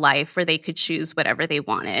have a life where they could choose whatever they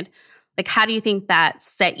wanted? Like, how do you think that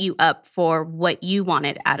set you up for what you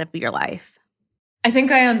wanted out of your life? I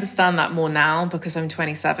think I understand that more now because I'm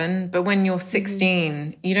 27. But when you're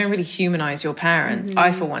 16, you don't really humanize your parents.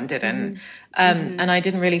 I, for one, didn't. And I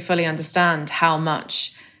didn't really fully understand how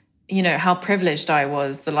much, how privileged I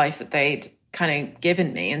was, the life that they'd kind of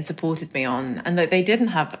given me and supported me on, and that they didn't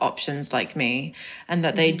have options like me, and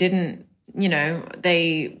that they didn't,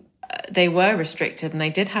 they were restricted and they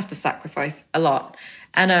did have to sacrifice a lot.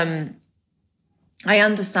 And I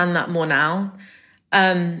understand that more now.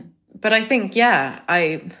 But I think, yeah,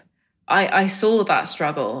 I saw that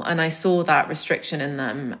struggle and I saw that restriction in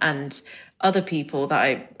them and other people that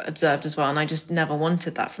I observed as well. And I just never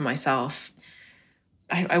wanted that for myself.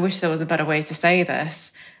 I wish there was a better way to say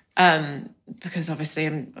this, because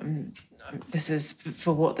obviously this is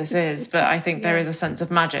for what this is. But I think there is a sense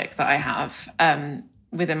of magic that I have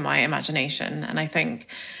within my imagination. And I think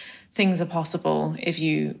things are possible if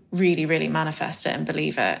you really, really manifest it and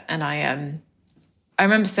believe it. And I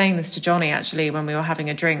remember saying this to Johnny, actually, when we were having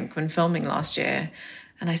a drink when filming last year.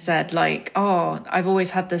 And I said, like, oh, I've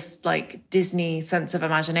always had this like Disney sense of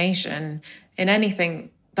imagination in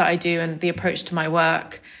anything that I do and the approach to my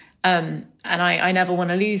work. And I never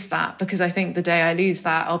want to lose that, because I think the day I lose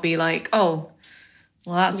that, I'll be like, oh,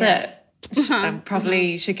 well, that's it. I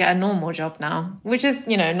probably should get a normal job now, which is,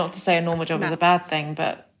 you know, not to say a normal job is a bad thing,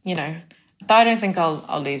 but, you know, I don't think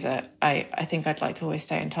I'll lose it. I think I'd like to always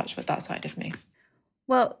stay in touch with that side of me.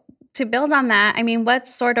 Well, to build on that, I mean, what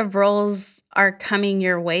sort of roles are coming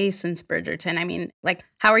your way since Bridgerton? I mean, like,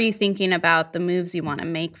 how are you thinking about the moves you want to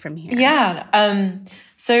make from here? Yeah.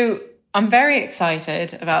 So I'm very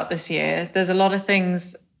excited about this year. There's a lot of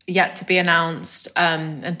things yet to be announced,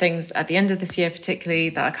 and things at the end of this year particularly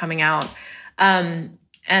that are coming out. And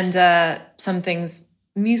some things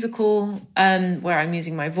musical, where I'm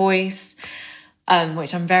using my voice,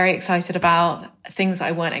 which I'm very excited about. Things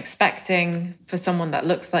I weren't expecting for someone that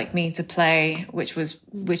looks like me to play, which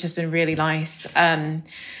has been really nice.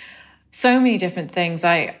 So many different things.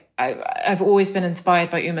 I've always been inspired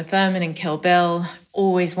by Uma Thurman in Kill Bill.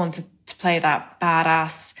 Always wanted to play that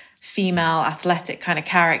badass female athletic kind of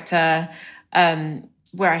character,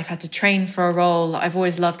 where I've had to train for a role. I've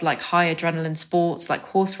always loved like high adrenaline sports like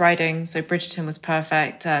horse riding, so Bridgerton was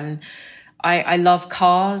perfect. I love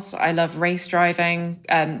cars. I love race driving,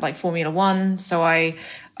 like Formula One. So I've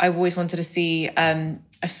always wanted to see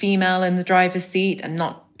a female in the driver's seat and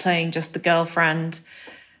not playing just the girlfriend.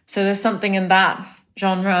 So there's something in that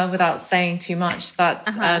genre, without saying too much, that's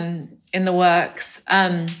in the works.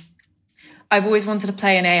 I've always wanted to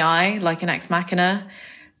play an AI, like an Ex Machina,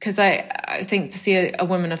 because I think to see a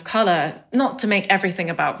woman of color, not to make everything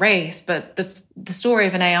about race, but the story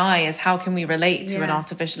of an AI is how can we relate to an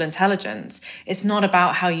artificial intelligence? It's not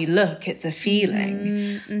about how you look, it's a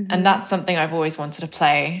feeling. And that's something I've always wanted to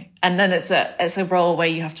play. And then it's a role where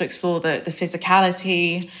you have to explore the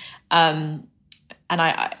physicality. And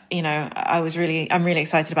I'm really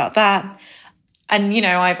excited about that. And, you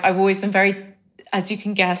know, I've always been very, as you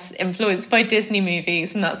can guess, influenced by Disney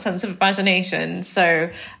movies and that sense of imagination. So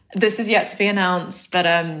this is yet to be announced, but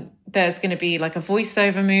there's going to be like a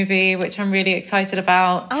voiceover movie, which I'm really excited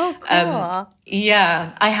about. Oh, cool.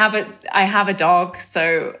 Yeah, I have a dog.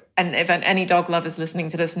 So, and if any dog lovers listening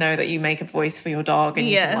to this know that you make a voice for your dog and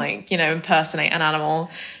you can, like, you know, impersonate an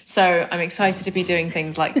animal. So I'm excited to be doing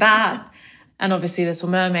things like that. And obviously Little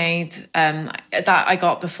Mermaid, that I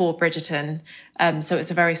got before Bridgerton. So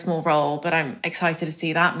it's a very small role, but I'm excited to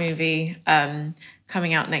see that movie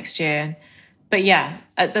coming out next year. But yeah,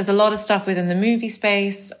 there's a lot of stuff within the movie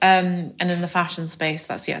space and in the fashion space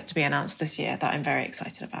that's yet to be announced this year that I'm very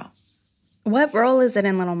excited about. What role is it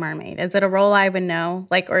in Little Mermaid? Is it a role I would know?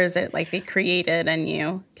 Like, or is it like they created a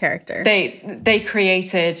new character? They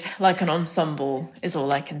created like an ensemble is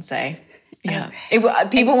all I can say. Yeah,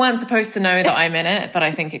 people weren't supposed to know that I'm in it, but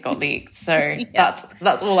I think it got leaked. So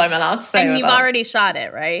that's all I'm allowed to say. And you've already shot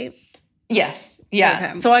it, right? Yes.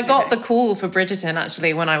 Yeah. Okay. So I got the call for Bridgerton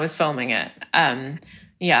actually when I was filming it.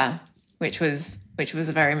 Which was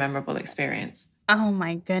a very memorable experience. Oh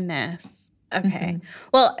my goodness. Okay.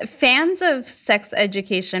 Well, fans of Sex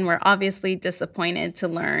Education were obviously disappointed to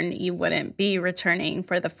learn you wouldn't be returning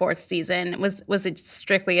for the 4th season. Was it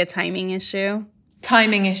strictly a timing issue?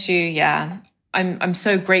 Timing issue, yeah. I'm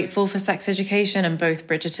so grateful for Sex Education and both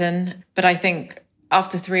Bridgerton, but I think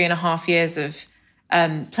after 3.5 years of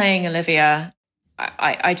playing Olivia,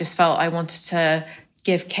 I just felt I wanted to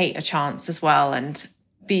give Kate a chance as well and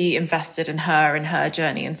be invested in her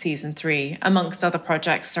journey in season 3, amongst other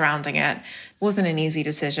projects surrounding it. It wasn't an easy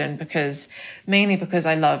decision mainly because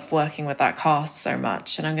I love working with that cast so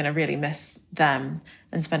much and I'm going to really miss them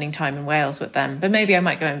and spending time in Wales with them. But maybe I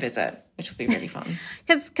might go and visit, which will be really fun.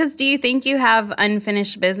 Because do you think you have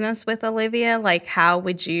unfinished business with Olivia? Like, how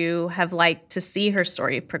would you have liked to see her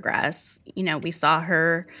story progress? You know, we saw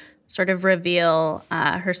her sort of reveal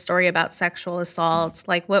her story about sexual assault.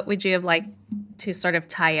 Like, what would you have liked to sort of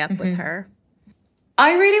tie up with her?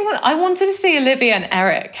 I wanted to see Olivia and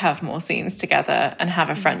Eric have more scenes together and have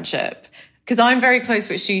a friendship, because I'm very close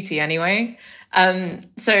with Ncuti anyway.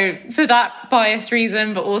 So for that biased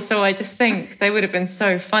reason, but also I just think they would have been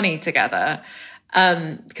so funny together,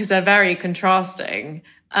 because they're very contrasting.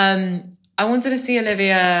 I wanted to see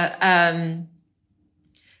Olivia,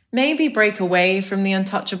 maybe break away from the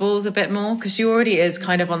Untouchables a bit more, because she already is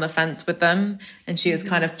kind of on the fence with them. And she is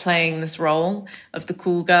kind of playing this role of the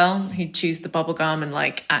cool girl who chews the bubblegum and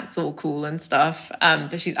like acts all cool and stuff.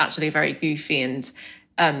 But she's actually very goofy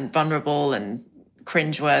and vulnerable and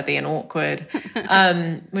cringeworthy and awkward,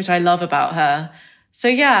 which I love about her. So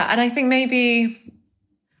yeah, and I think maybe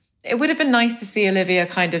it would have been nice to see Olivia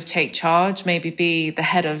kind of take charge, maybe be the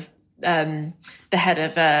head of the head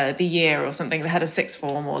of the year or something, the head of sixth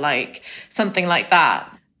form or like something like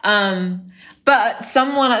that. But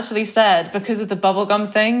someone actually said, because of the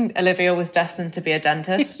bubblegum thing, Olivia was destined to be a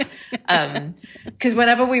dentist. Because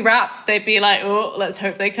whenever we rapped, they'd be like, oh, let's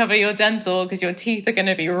hope they cover your dental because your teeth are going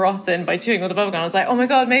to be rotten by chewing all the bubblegum. I was like, oh my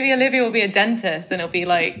God, maybe Olivia will be a dentist and it'll be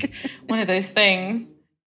like one of those things.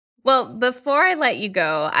 Well, before I let you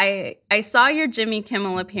go, I saw your Jimmy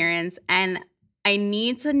Kimmel appearance, and I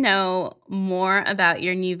need to know more about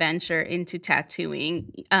your new venture into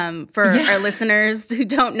tattooing. For our listeners who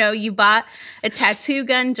don't know, you bought a tattoo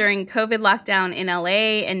gun during COVID lockdown in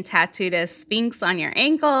LA and tattooed a Sphinx on your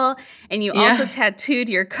ankle. And you also tattooed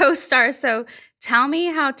your co-star. So tell me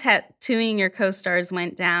how tattooing your co-stars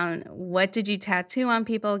went down. What did you tattoo on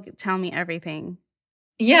people? Tell me everything.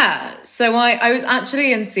 Yeah. So I was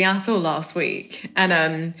actually in Seattle last week,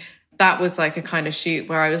 and that was like a kind of shoot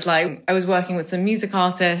where I was working with some music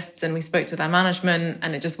artists and we spoke to their management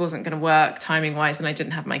and it just wasn't going to work timing wise and I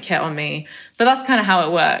didn't have my kit on me. But that's kind of how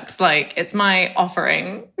it works. Like, it's my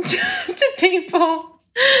offering to people.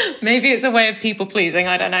 Maybe it's a way of people pleasing,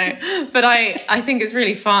 I don't know. But I think it's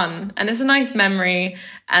really fun and it's a nice memory.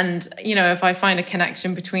 And, you know, if I find a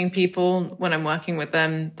connection between people when I'm working with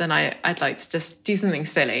them, then I'd like to just do something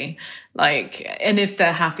silly. Like, and if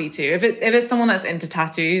they're happy to, if it's someone that's into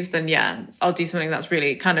tattoos, then yeah, I'll do something that's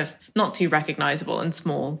really kind of not too recognizable and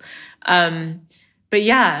small. But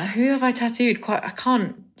yeah, who have I tattooed?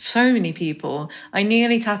 So many people. I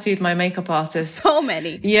nearly tattooed my makeup artist. So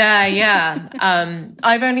many. Yeah.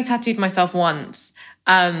 I've only tattooed myself once.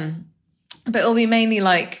 But it'll be mainly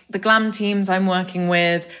like the glam teams I'm working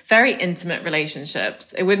with, very intimate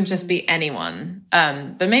relationships. It wouldn't just be anyone.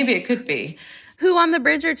 But maybe it could be. Who on the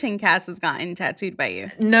Bridgerton cast has gotten tattooed by you?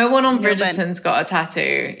 No one on Bridgerton's got a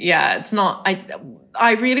tattoo. Yeah, it's not.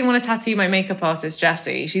 I really want to tattoo my makeup artist,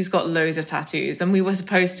 Jessie. She's got loads of tattoos. And I was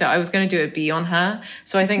going to do a bee on her.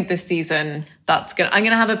 So I think this season, I'm going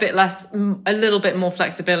to have a little bit more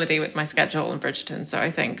flexibility with my schedule on Bridgerton. So I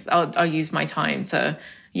think I'll use my time to,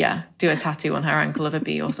 do a tattoo on her ankle of a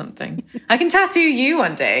bee or something. I can tattoo you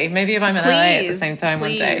one day. Maybe if I'm in LA at the same time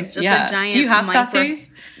one day. Just a giant. Do you have tattoos?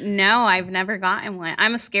 No, I've never gotten one.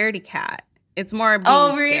 I'm a scaredy cat. It's more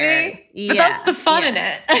being scared. Really? Yeah. But that's the fun in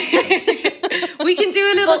it. We can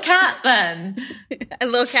do a little cat then. A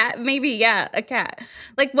little cat? Maybe, a cat.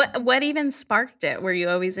 Like, what even sparked it? Were you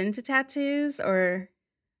always into tattoos or?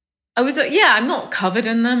 I'm not covered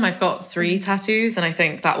in them. I've got 3 tattoos and I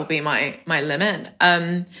think that will be my limit.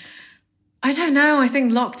 I don't know. I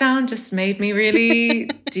think lockdown just made me really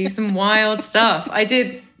do some wild stuff. I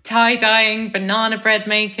did tie-dyeing, banana bread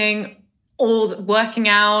making, working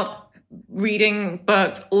out, reading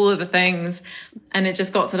books, all of the things. And it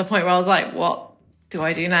just got to the point where I was like, what do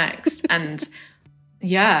I do next? And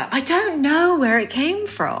I don't know where it came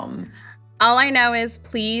from. All I know is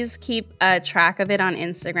please keep a track of it on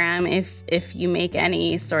Instagram if you make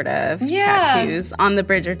any sort of tattoos on the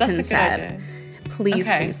Bridgerton set. Please.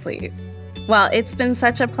 Well, it's been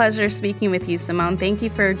such a pleasure speaking with you, Simone. Thank you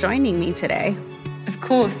for joining me today. Of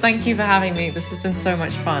course. Thank you for having me. This has been so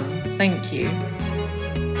much fun. Thank you.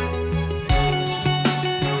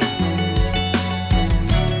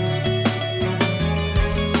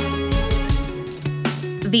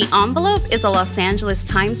 The Envelope is a Los Angeles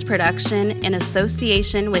Times production in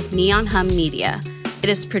association with Neon Hum Media. It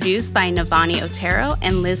is produced by Navani Otero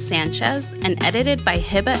and Liz Sanchez and edited by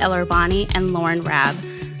Hiba El-Arbani and Lauren Rabb.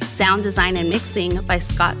 Sound design and mixing by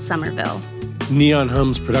Scott Somerville. Neon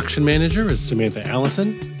Hum's production manager is Samantha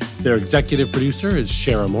Allison. Their executive producer is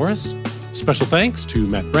Shara Morris. Special thanks to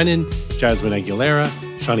Matt Brennan, Jasmine Aguilera,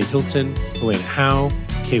 Shani Hilton, Elena Howe,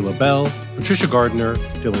 Kayla Bell, Patricia Gardner,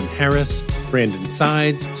 Dylan Harris, Brandon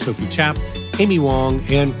Sides, Sophie Chapp, Amy Wong,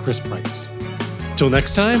 and Chris Price. Till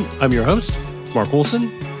next time, I'm your host, Mark Olson.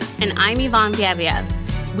 And I'm Yvonne Diabiev.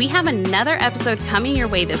 We have another episode coming your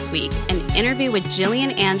way this week, an interview with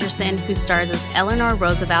Gillian Anderson, who stars as Eleanor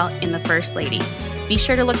Roosevelt in The First Lady. Be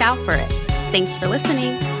sure to look out for it. Thanks for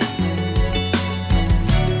listening.